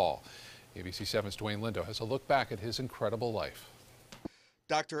for all. ABC7's Dwayne Lindo has a look back at his incredible life.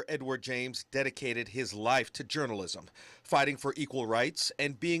 Dr. Edward James dedicated his life to journalism, fighting for equal rights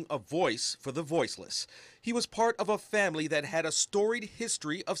and being a voice for the voiceless. He was part of a family that had a storied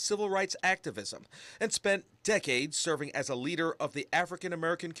history of civil rights activism and spent decades serving as a leader of the African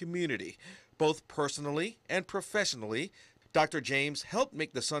American community. Both personally and professionally, Dr. James helped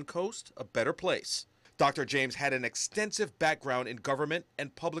make the Suncoast a better place. Dr. James had an extensive background in government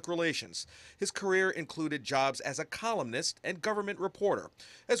and public relations. His career included jobs as a columnist and government reporter,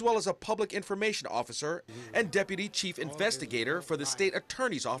 as well as a public information officer and deputy chief investigator for the state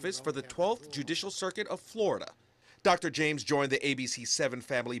attorney's office for the 12th Judicial Circuit of Florida. Dr. James joined the ABC7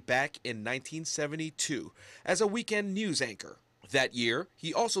 family back in 1972 as a weekend news anchor. That year,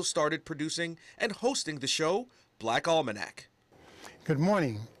 he also started producing and hosting the show Black Almanac. Good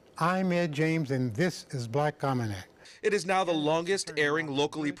morning. I'm Ed James, and this is Black Almanac. It is now the longest airing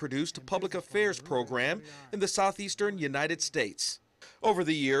locally produced public affairs program in the southeastern United States. Over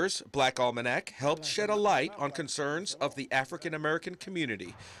the years, Black Almanac helped shed a light on concerns of the African American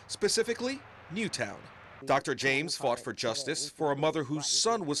community, specifically Newtown. Dr. James fought for justice for a mother whose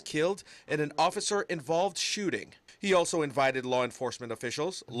son was killed in an officer-involved shooting. He also invited law enforcement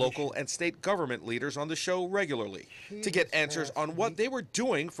officials, local and state government leaders on the show regularly to get answers on what they were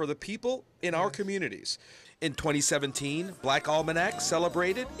doing for the people in our communities. In 2017, Black Almanac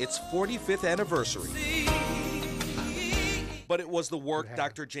celebrated its 45th anniversary. But it was the work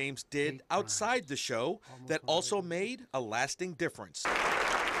Dr. James did outside the show that also made a lasting difference.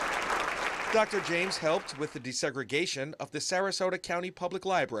 Dr. James helped with the desegregation of the Sarasota County Public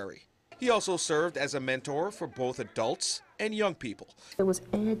Library. He also served as a mentor for both adults and young people. It was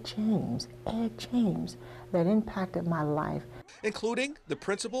Ed James, that impacted my life. Including the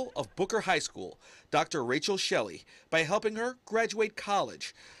principal of Booker High School, Dr. Rachel Shelley, by helping her graduate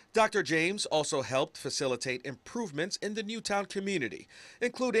college. Dr. James also helped facilitate improvements in the Newtown community,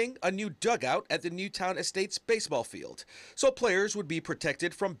 including a new dugout at the Newtown Estates baseball field, so players would be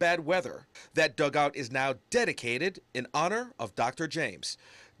protected from bad weather. That dugout is now dedicated in honor of Dr. James.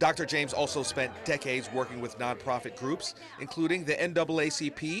 Dr. James also spent decades working with nonprofit groups, including the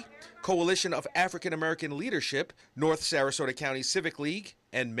NAACP, Coalition of African American Leadership, North Sarasota County Civic League,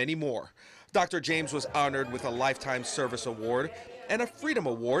 and many more. Dr. James was honored with a Lifetime Service Award and a Freedom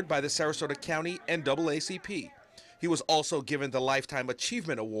Award by the Sarasota County NAACP. He was also given the Lifetime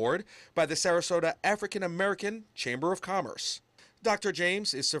Achievement Award by the Sarasota African American Chamber of Commerce. Dr.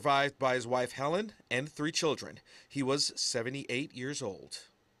 James is survived by his wife Helen and 3 children. He was 78 years old.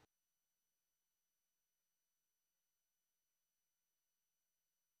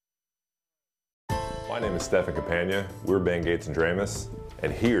 My name is Stephen Campagna. We're Ben Gates and Dramus,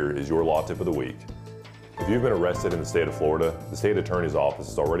 and here is your law tip of the week. If you've been arrested in the state of Florida, the state attorney's office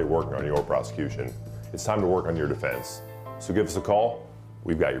is already working on your prosecution. It's time to work on your defense. So give us a call.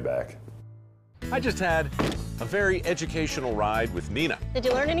 We've got your back. I just had a very educational ride with Nina. Did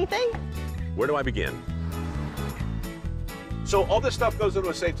you learn anything? Where do I begin? So all this stuff goes into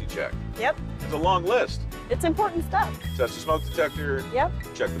a safety check. Yep. It's a long list. It's important stuff. Test the smoke detector. Yep.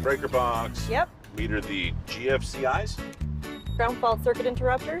 Check the breaker box. Yep. Meter the GFCIs. Ground fault circuit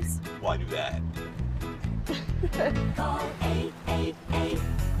interrupters. Well, I do that. Call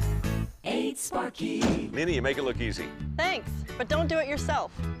 888-8-SPARKY. Nina, you make it look easy. Thanks, but don't do it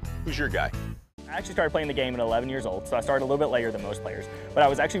yourself. Who's your guy? I actually started playing the game at 11 years old, so I started a little bit later than most players. But I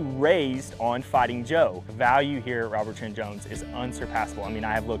was actually raised on Fighting Joe. The value here at Robert Trent Jones is unsurpassable. I mean,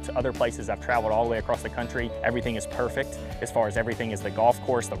 I have looked to other places. I've traveled all the way across the country. Everything is perfect as far as everything is the golf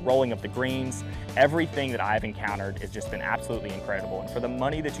course, the rolling of the greens. Everything that I've encountered has just been absolutely incredible. And for the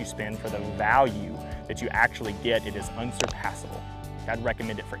money that you spend, for the value that you actually get, it is unsurpassable. I'd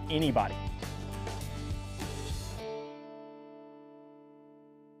recommend it for anybody.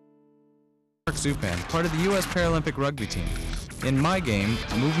 Zupan, part of the U.S. Paralympic rugby team. In my game,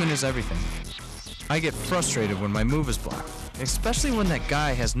 movement is everything. I get frustrated when my move is blocked, especially when that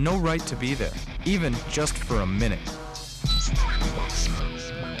guy has no right to be there, even just for a minute.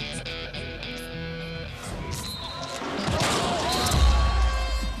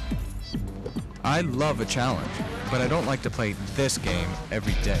 I love a challenge, but I don't like to play this game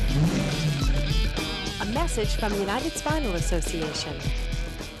every day. A message from the United Spinal Association.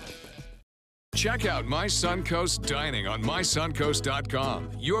 Check out My Suncoast Dining on mysuncoast.com,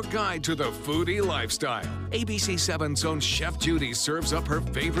 your guide to the foodie lifestyle. ABC 7's own Chef Judy serves up her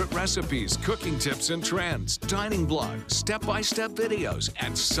favorite recipes, cooking tips and trends, dining blogs, step-by-step videos,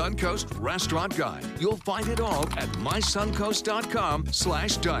 and Suncoast Restaurant Guide. You'll find it all at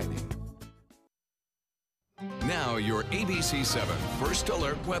mysuncoast.com/dining. Now your ABC 7 First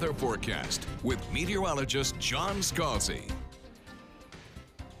Alert Weather Forecast with meteorologist John Scalzi.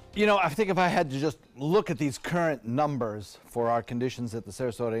 You know, I think if I had to just look at these current numbers for our conditions at the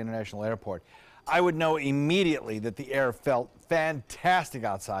Sarasota International Airport, I would know immediately that the air felt fantastic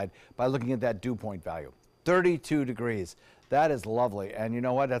outside by looking at that dew point value. 32 degrees. That is lovely. And you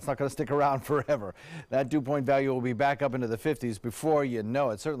know what? That's not going to stick around forever. That dew point value will be back up into the 50s before you know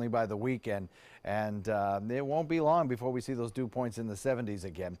it, certainly by the weekend. And it won't be long before we see those dew points in the 70s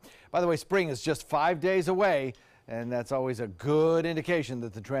again. By the way, spring is just 5 days away. And that's always a good indication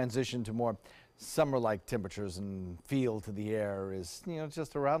that the transition to more summer-like temperatures and feel to the air is, you know,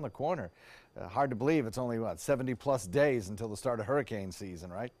 just around the corner. Hard to believe it's only, what, 70-plus days until the start of hurricane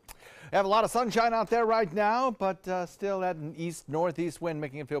season, right? We have a lot of sunshine out there right now, but still that east-northeast wind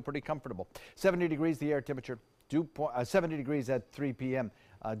making it feel pretty comfortable. 70 degrees the air temperature, 70 degrees at 3 p.m.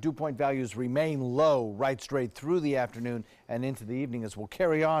 Dew point values remain low right straight through the afternoon and into the evening as we'll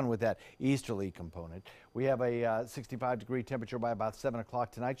carry on with that easterly component. We have a 65-degree temperature by about 7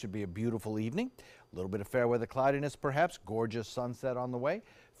 o'clock tonight. Should be a beautiful evening. A little bit of fair weather cloudiness perhaps. Gorgeous sunset on the way.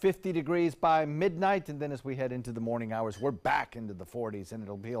 50 degrees by midnight, and then as we head into the morning hours, we're back into the 40s, and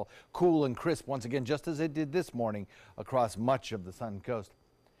it'll feel cool and crisp once again, just as it did this morning across much of the Sun Coast.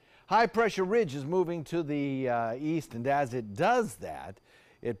 High pressure ridge is moving to the east, and as it does that,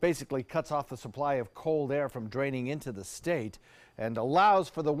 it basically cuts off the supply of cold air from draining into the state and allows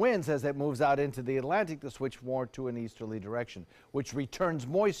for the winds as it moves out into the Atlantic to switch more to an easterly direction, which returns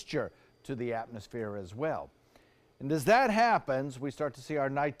moisture to the atmosphere as well. And as that happens, we start to see our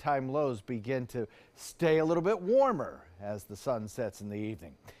nighttime lows begin to stay a little bit warmer as the sun sets in the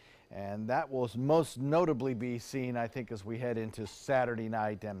evening. And that will most notably be seen, I think, as we head into Saturday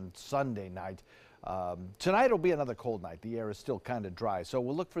night and Sunday night. Tonight will be another cold night. The air is still kind of dry. So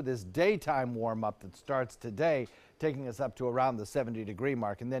we'll look for this daytime warm-up that starts today, taking us up to around the 70-degree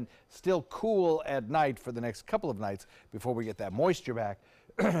mark, and then still cool at night for the next couple of nights before we get that moisture back.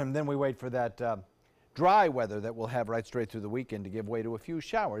 And then we wait for that dry weather that we'll have right straight through the weekend to give way to a few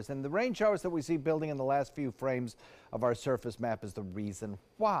showers. And the rain showers that we see building in the last few frames of our surface map is the reason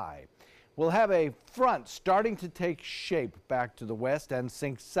why. We'll have a front starting to take shape back to the west and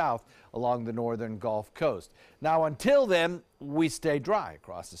sink south along the northern Gulf Coast. Now, until then, we stay dry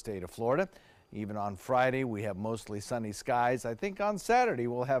across the state of Florida. Even on Friday, we have mostly sunny skies. I think on Saturday,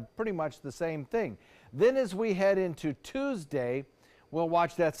 we'll have pretty much the same thing. Then as we head into Tuesday, we'll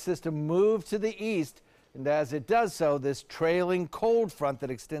watch that system move to the east, and as it does so, this trailing cold front that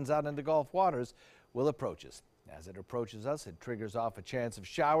extends out into Gulf waters will approach us. As it approaches us, it triggers off a chance of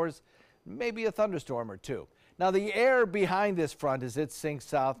showers, maybe a thunderstorm or two. Now, the air behind this front, as it sinks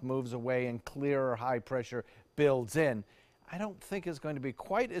south, moves away, and clearer high pressure builds in, I don't think is going to be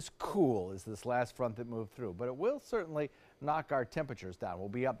quite as cool as this last front that moved through, but it will certainly knock our temperatures down. We'll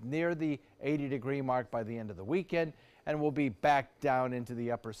be up near the 80-degree mark by the end of the weekend, and we'll be back down into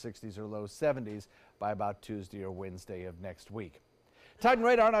the upper 60s or low 70s by about Tuesday or Wednesday of next week. Tide and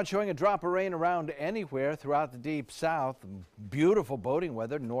radar not showing a drop of rain around anywhere throughout the deep south. Beautiful boating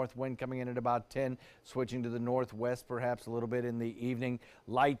weather. North wind coming in at about 10, switching to the northwest perhaps a little bit in the evening.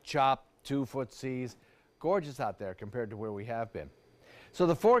 Light chop, 2-foot seas. Gorgeous out there compared to where we have been. So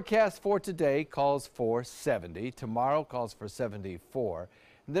the forecast for today calls for 70. Tomorrow calls for 74.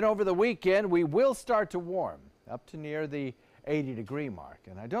 And then over the weekend, we will start to warm up to near the 80-degree mark.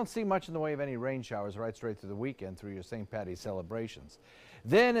 And I don't see much in the way of any rain showers right straight through the weekend through your St. Patty's celebrations.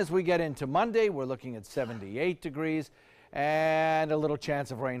 Then as we get into Monday, we're looking at 78 degrees and a little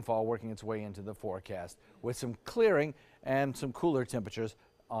chance of rainfall working its way into the forecast with some clearing and some cooler temperatures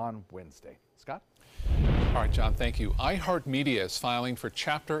on Wednesday. Scott? All right, John, thank you. iHeartMedia is filing for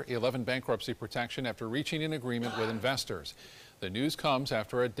Chapter 11 bankruptcy protection after reaching an agreement with investors. The news comes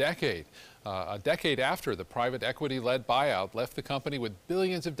after a decade after the private equity-led buyout left the company with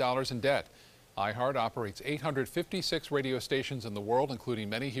billions of dollars in debt. iHeart operates 856 radio stations in the world, including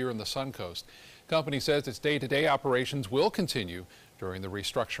many here in the Sun Coast. The company says its day-to-day operations will continue during the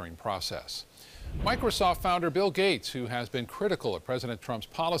restructuring process. Microsoft founder Bill Gates, who has been critical of President Trump's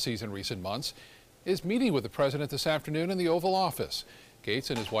policies in recent months, is meeting with the president this afternoon in the Oval Office. Gates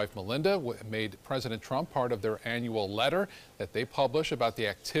and his wife Melinda made President Trump part of their annual letter that they publish about the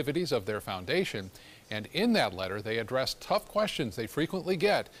activities of their foundation. And in that letter, they addressed tough questions they frequently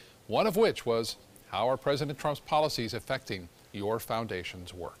get, one of which was, how are President Trump's policies affecting your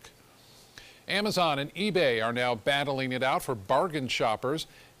foundation's work? Amazon and eBay are now battling it out for bargain shoppers.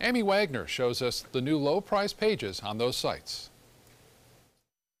 Amy Wagner shows us the new low-price pages on those sites.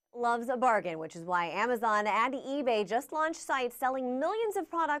 Loves a bargain, which is why Amazon and eBay just launched sites selling millions of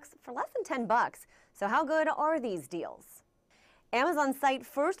products for less than $10. So how good are these deals? Amazon's site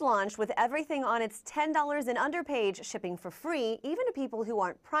first launched with everything on its $10 and under page shipping for free, even to people who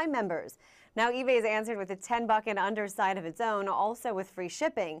aren't Prime members. Now eBay's answered with a $10 and under site of its own, also with free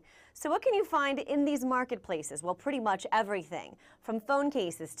shipping. So what can you find in these marketplaces? Well, pretty much everything, from phone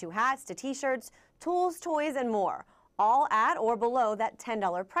cases to hats to t-shirts, tools, toys, and more. All at or below that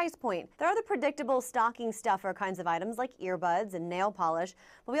 $10 price point. There are the predictable stocking stuffer kinds of items like earbuds and nail polish,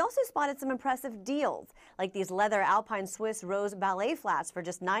 but we also spotted some impressive deals, like these leather Alpine Swiss Rose ballet flats for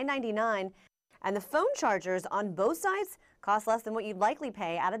just $9.99, and the phone chargers on both sites cost less than what you'd likely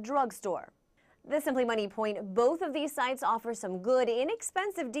pay at a drugstore. The Simply Money point, both of these sites offer some good,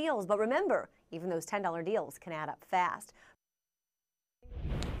 inexpensive deals, but remember, even those $10 deals can add up fast.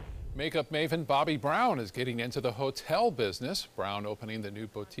 Makeup maven Bobbi Brown is getting into the hotel business. Brown opening the new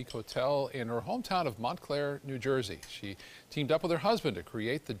boutique hotel in her hometown of Montclair, New Jersey. She teamed up with her husband to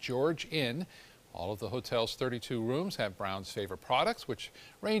create the George Inn. All of the hotel's 32 rooms have Brown's favorite products, which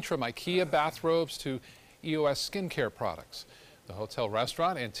range from IKEA bathrobes to EOS skincare products. The hotel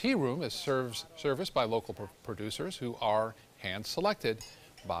restaurant and tea room is serviced by local producers who are hand-selected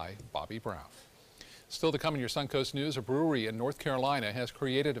by Bobbi Brown. Still to come in your Suncoast News, a brewery in North Carolina has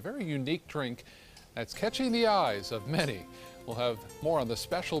created a very unique drink that's catching the eyes of many. We'll have more on the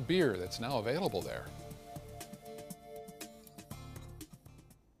special beer that's now available there.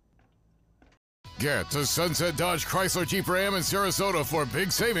 Get to Sunset Dodge Chrysler Jeep Ram in Sarasota for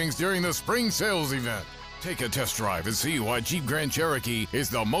big savings during the spring sales event. Take a test drive and see why Jeep Grand Cherokee is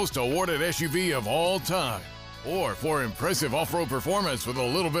the most awarded SUV of all time. Or for impressive off-road performance with a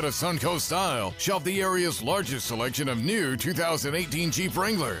little bit of Suncoast style, shop the area's largest selection of new 2018 Jeep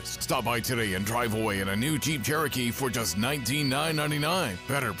Wranglers. Stop by today and drive away in a new Jeep Cherokee for just $19,999.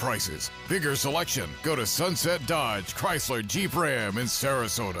 Better prices, bigger selection. Go to Sunset Dodge Chrysler Jeep Ram in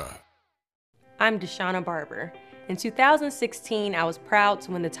Sarasota. I'm Deshauna Barber. In 2016, I was proud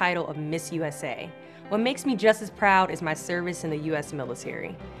to win the title of Miss USA. What makes me just as proud is my service in the U.S.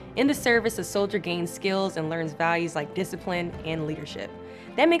 military. In the service, a soldier gains skills and learns values like discipline and leadership.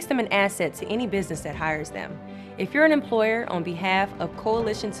 That makes them an asset to any business that hires them. If you're an employer, on behalf of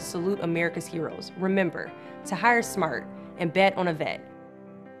Coalition to Salute America's Heroes, remember to hire smart and bet on a vet.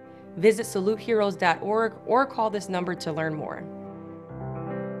 Visit saluteheroes.org or call this number to learn more.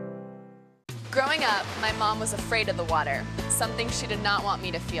 Growing up, my mom was afraid of the water, something she did not want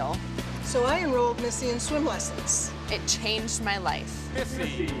me to feel. So I enrolled Missy in swim lessons. It changed my life.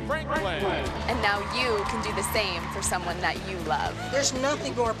 Missy Franklin. And now you can do the same for someone that you love. There's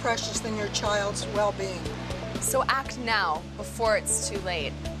nothing more precious than your child's well-being. So act now, before it's too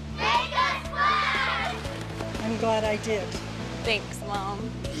late. Make us swim! I'm glad I did. Thanks, Mom.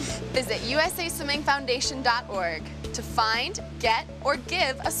 Visit usaswimmingfoundation.org to find, get, or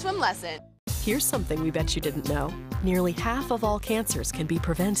give a swim lesson. Here's something we bet you didn't know. Nearly half of all cancers can be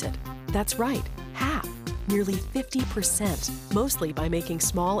prevented. That's right, half. Nearly 50%, mostly by making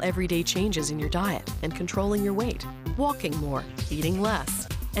small everyday changes in your diet and controlling your weight, walking more, eating less,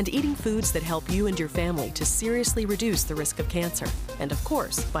 and eating foods that help you and your family to seriously reduce the risk of cancer. And of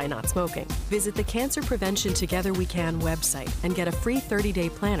course, by not smoking. Visit the Cancer Prevention Together We Can website and get a free 30-day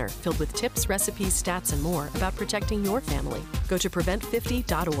planner filled with tips, recipes, stats, and more about protecting your family. Go to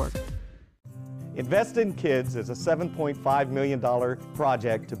prevent50.org. Invest in Kids is a $7.5 million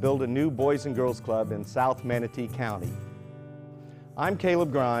project to build a new Boys and Girls Club in South Manatee County. I'm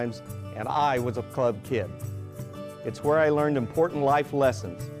Caleb Grimes, and I was a club kid. It's where I learned important life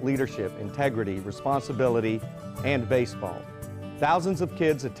lessons, leadership, integrity, responsibility, and baseball. Thousands of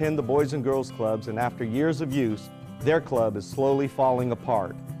kids attend the Boys and Girls Clubs, and after years of use, their club is slowly falling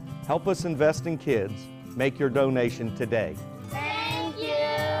apart. Help us invest in kids. Make your donation today.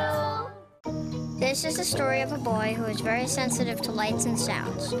 This is the story of a boy who is very sensitive to lights and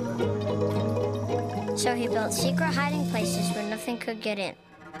sounds. So he built secret hiding places where nothing could get in.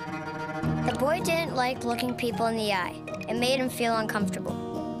 The boy didn't like looking people in the eye. It made him feel uncomfortable.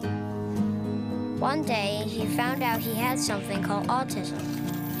 One day, he found out he had something called autism.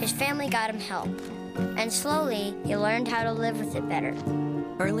 His family got him help. And slowly, he learned how to live with it better.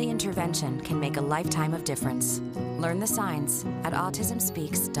 Early intervention can make a lifetime of difference. Learn the signs at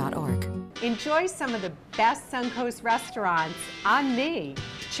autismspeaks.org. Enjoy some of the best Suncoast restaurants on me.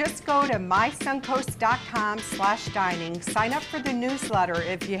 Just go to mysuncoast.com/dining, sign up for the newsletter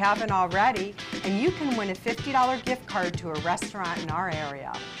if you haven't already, and you can win a $50 gift card to a restaurant in our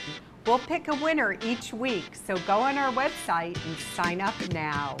area. We'll pick a winner each week, so go on our website and sign up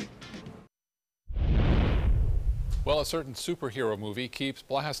now. Well, a certain superhero movie keeps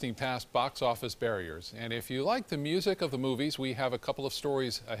blasting past box office barriers. And if you like the music of the movies, we have a couple of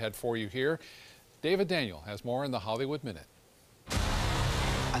stories ahead for you here. David Daniel has more in the Hollywood Minute.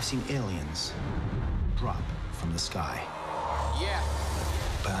 I've seen aliens drop from the sky. Yeah.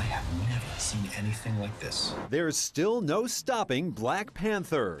 But I have never seen anything like this. There's still no stopping Black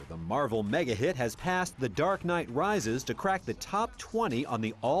Panther. The Marvel mega hit has passed The Dark Knight Rises to crack the top 20 on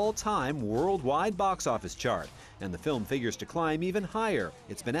the all-time worldwide box office chart. And the film figures to climb even higher.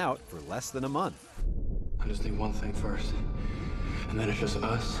 It's been out for less than a month. I just need one thing first, and then it's just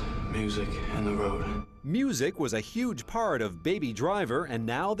us Music and the road. Music was a huge part of Baby Driver, and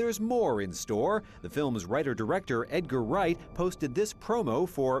now there's more in store. The film's writer-director Edgar Wright posted this promo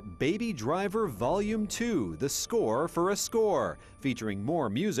for Baby Driver Volume 2, The Score for a Score, featuring more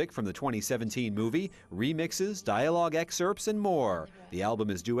music from the 2017 movie, remixes, dialogue excerpts, and more. The album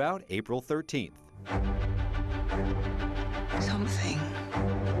is due out April 13th. Something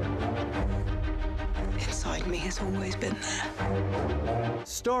inside me has always been there.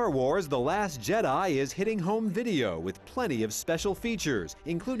 Star Wars The Last Jedi is hitting home video with plenty of special features,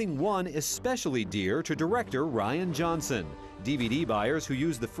 including one especially dear to director Rian Johnson. DVD buyers who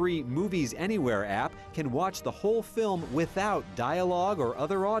use the free Movies Anywhere app can watch the whole film without dialogue or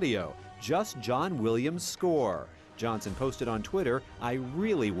other audio, just John Williams' score. Johnson posted on Twitter, "I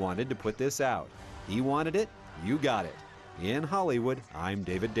really wanted to put this out. He wanted it, you got it." In Hollywood, I'm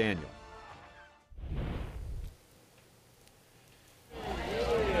David Daniel.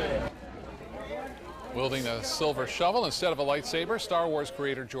 Wielding a silver shovel instead of a lightsaber, Star Wars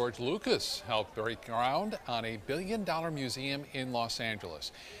creator George Lucas helped break ground on a billion-dollar museum in Los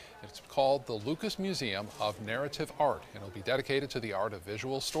Angeles. It's called the Lucas Museum of Narrative Art, and it'll be dedicated to the art of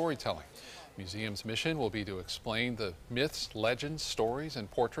visual storytelling. The museum's mission will be to explain the myths, legends, stories,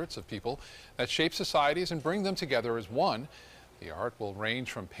 and portraits of people that shape societies and bring them together as one. The art will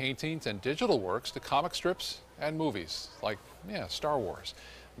range from paintings and digital works to comic strips and movies, like, Star Wars.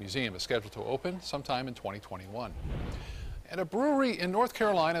 The museum is scheduled to open sometime in 2021. And a brewery in North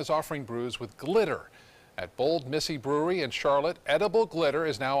Carolina is offering brews with glitter. At Bold Missy Brewery in Charlotte, edible glitter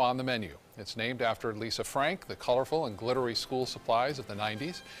is now on the menu. It's named after Lisa Frank, the colorful and glittery school supplies of the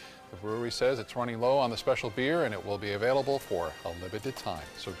 90s. The brewery says it's running low on the special beer and it will be available for a limited time,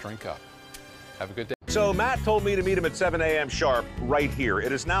 so drink up. Have a good day. So Matt told me to meet him at 7 a.m. sharp right here.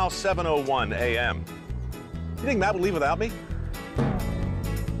 It is now 7:01 a.m. You think Matt would leave without me?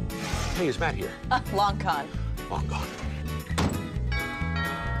 Hey, is Matt here? Long con. Long gone.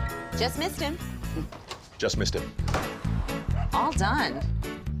 Just missed him. Just missed him. All done.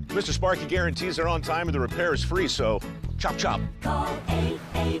 Mr. Sparky guarantees they're on time and the repair is free, so chop chop. Call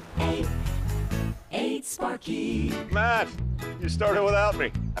 888-8-SPARKY. Matt, you started without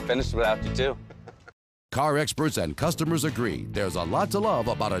me. I finished without you, too. Car experts and customers agree there's a lot to love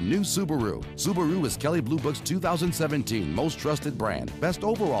about a new Subaru. Subaru is Kelley Blue Book's 2017 most trusted brand, best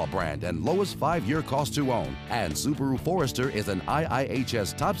overall brand, and lowest 5-year cost to own. And Subaru Forester is an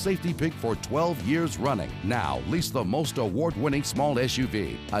IIHS top safety pick for 12 years running. Now, lease the most award-winning small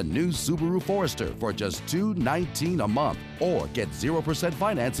SUV, a new Subaru Forester for just $219 a month. Or get 0%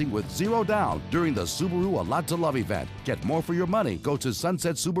 financing with 0 down during the Subaru A Lot to Love event. Get more for your money. Go to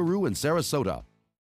Sunset Subaru in Sarasota.